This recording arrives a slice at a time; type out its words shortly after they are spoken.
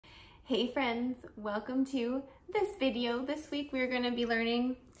Hey friends, welcome to this video. This week we're going to be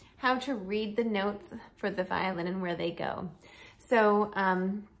learning how to read the notes for the violin and where they go. So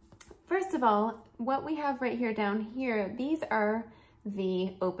first of all, what we have right here down here, these are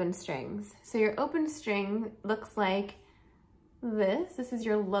the open strings. So your open string looks like this. This is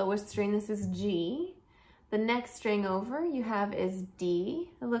your lowest string. This is G. The next string over you have is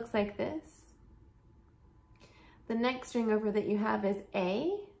D. It looks like this. The next string over that you have is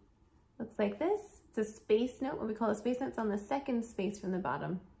A. Looks like this. It's a space note. What we call a space note. It's on the second space from the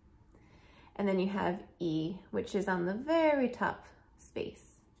bottom. And then you have E, which is on the very top space.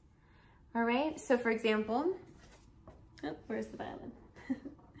 All right, so for example, oh, where's the violin?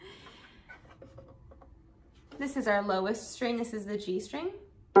 This is our lowest string. This is the G string.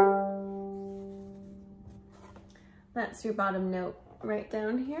 That's your bottom note right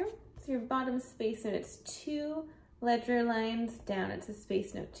down here. So your bottom space note, it's 2 ledger lines down. It's a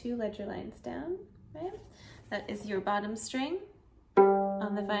space note, 2 ledger lines down, right? That is your bottom string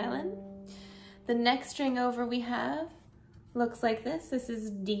on the violin. The next string over we have looks like this. This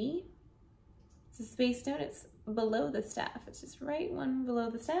is D. It's a space note. It's below the staff. It's just right one below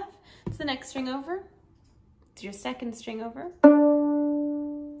the staff. It's the next string over. It's your second string over.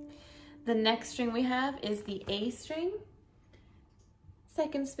 The next string we have is the A string.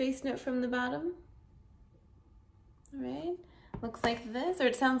 Second space note from the bottom. All right, looks like this, or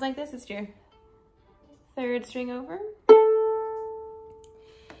it sounds like this. It's your third string over.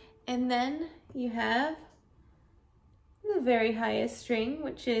 And then you have the very highest string,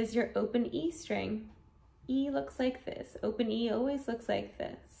 which is your open E string. E looks like this. Open E always looks like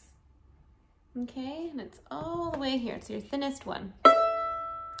this. Okay, and it's all the way here. It's your thinnest one. All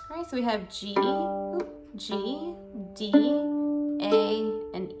right, so we have G, G, D, A,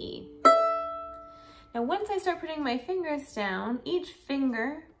 and E. Now, once I start putting my fingers down, each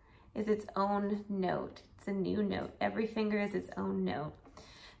finger is its own note. It's a new note. Every finger is its own note.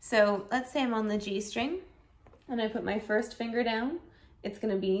 So let's say I'm on the G string and I put my first finger down. It's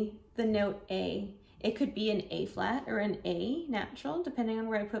going to be the note A. It could be an A flat or an A natural, depending on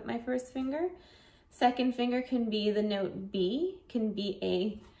where I put my first finger. Second finger can be the note B, can be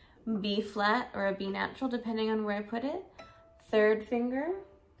a B flat or a B natural, depending on where I put it. Third finger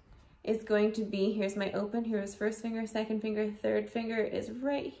is going to be, here's my open, here's first finger, second finger, third finger is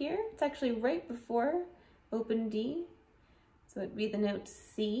right here. It's actually right before open D. So it'd be the note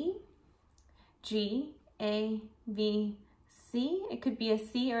C, G, A, B, C. It could be a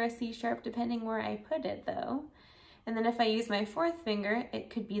C or a C sharp depending where I put it though. And then if I use my fourth finger, it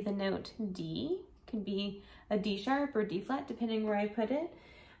could be the note D. It could be a D sharp or D flat depending where I put it.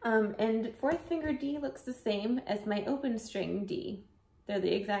 And fourth finger D looks the same as my open string D. They're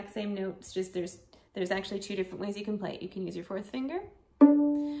the exact same notes, just there's actually 2 different ways you can play it. You can use your fourth finger,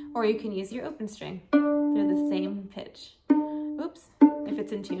 or you can use your open string. They're the same pitch. Oops, if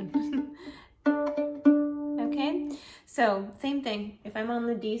it's in tune. Okay, so same thing. If I'm on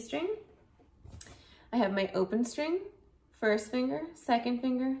the D string, I have my open string, first finger, second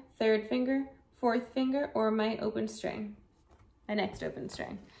finger, third finger, fourth finger, or my open string, my next open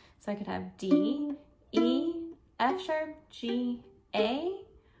string. So I could have D, E, F sharp, G, A,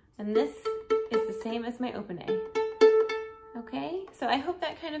 and this is the same as my open A. Okay, so I hope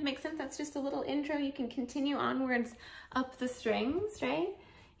that kind of makes sense. That's just a little intro. You can continue onwards up the strings, right?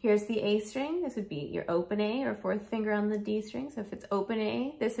 Here's the A string. This would be your open A or fourth finger on the D string. So if it's open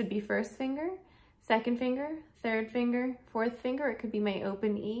A, this would be first finger, second finger, third finger, fourth finger. It could be my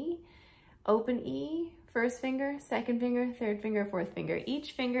open E, first finger, second finger, third finger, fourth finger.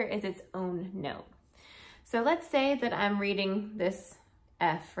 Each finger is its own note. So let's say that I'm reading this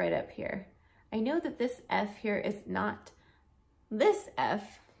F right up here. I know that this F here is not this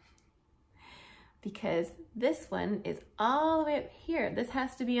F because this one is all the way up here. This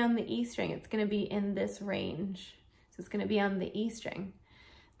has to be on the E string. It's going to be in this range. So it's going to be on the E string.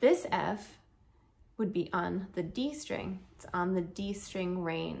 This F would be on the D string. It's on the D string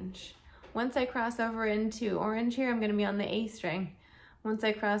range. Once I cross over into orange here, I'm going to be on the A string. Once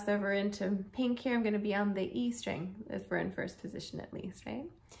I cross over into pink here, I'm going to be on the E string, if we're in first position at least, right?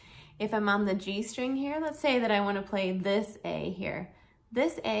 If I'm on the G string here, let's say that I want to play this A here.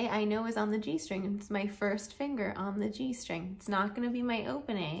 This A I know is on the G string, and it's my first finger on the G string. It's not going to be my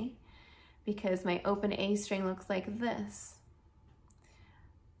open A because my open A string looks like this.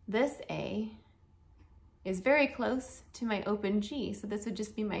 This A is very close to my open G, so this would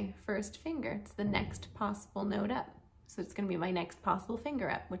just be my first finger. It's the next possible note up. So it's going to be my next possible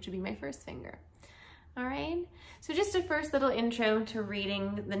finger up, which would be my first finger. All right, so just a first little intro to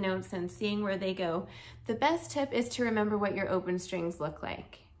reading the notes and seeing where they go. The best tip is to remember what your open strings look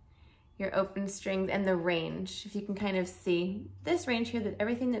like. your open strings and the range. If you can kind of see this range here, that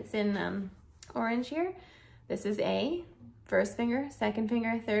everything that's in orange here, this is A, first finger, second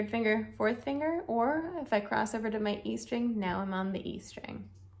finger, third finger, fourth finger, or if I cross over to my E string, now I'm on the E string.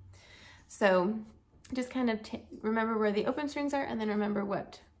 So just kind of remember where the open strings are and then remember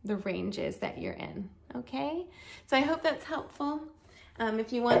what the range is that you're in, okay? So I hope that's helpful.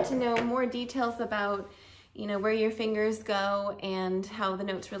 If you want to know more details about, you know, where your fingers go and how the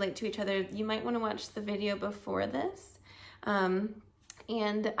notes relate to each other, you might want to watch the video before this.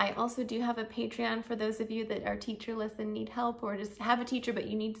 And I also do have a Patreon for those of you that are teacherless and need help, or just have a teacher but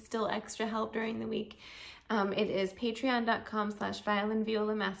you need still extra help during the week. It is patreon.com/Violin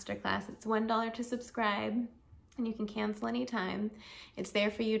Viola Masterclass. It's $1 to subscribe and you can cancel anytime. It's there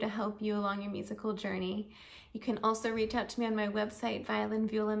for you to help you along your musical journey. You can also reach out to me on my website, Violin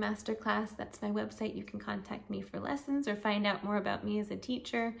Viola Masterclass. That's my website. You can contact me for lessons or find out more about me as a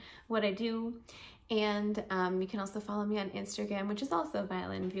teacher, what I do. And you can also follow me on Instagram, which is also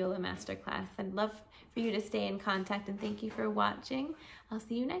Violin Viola Masterclass. I'd love for you to stay in contact, and thank you for watching. I'll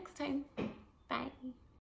see you next time. Bye.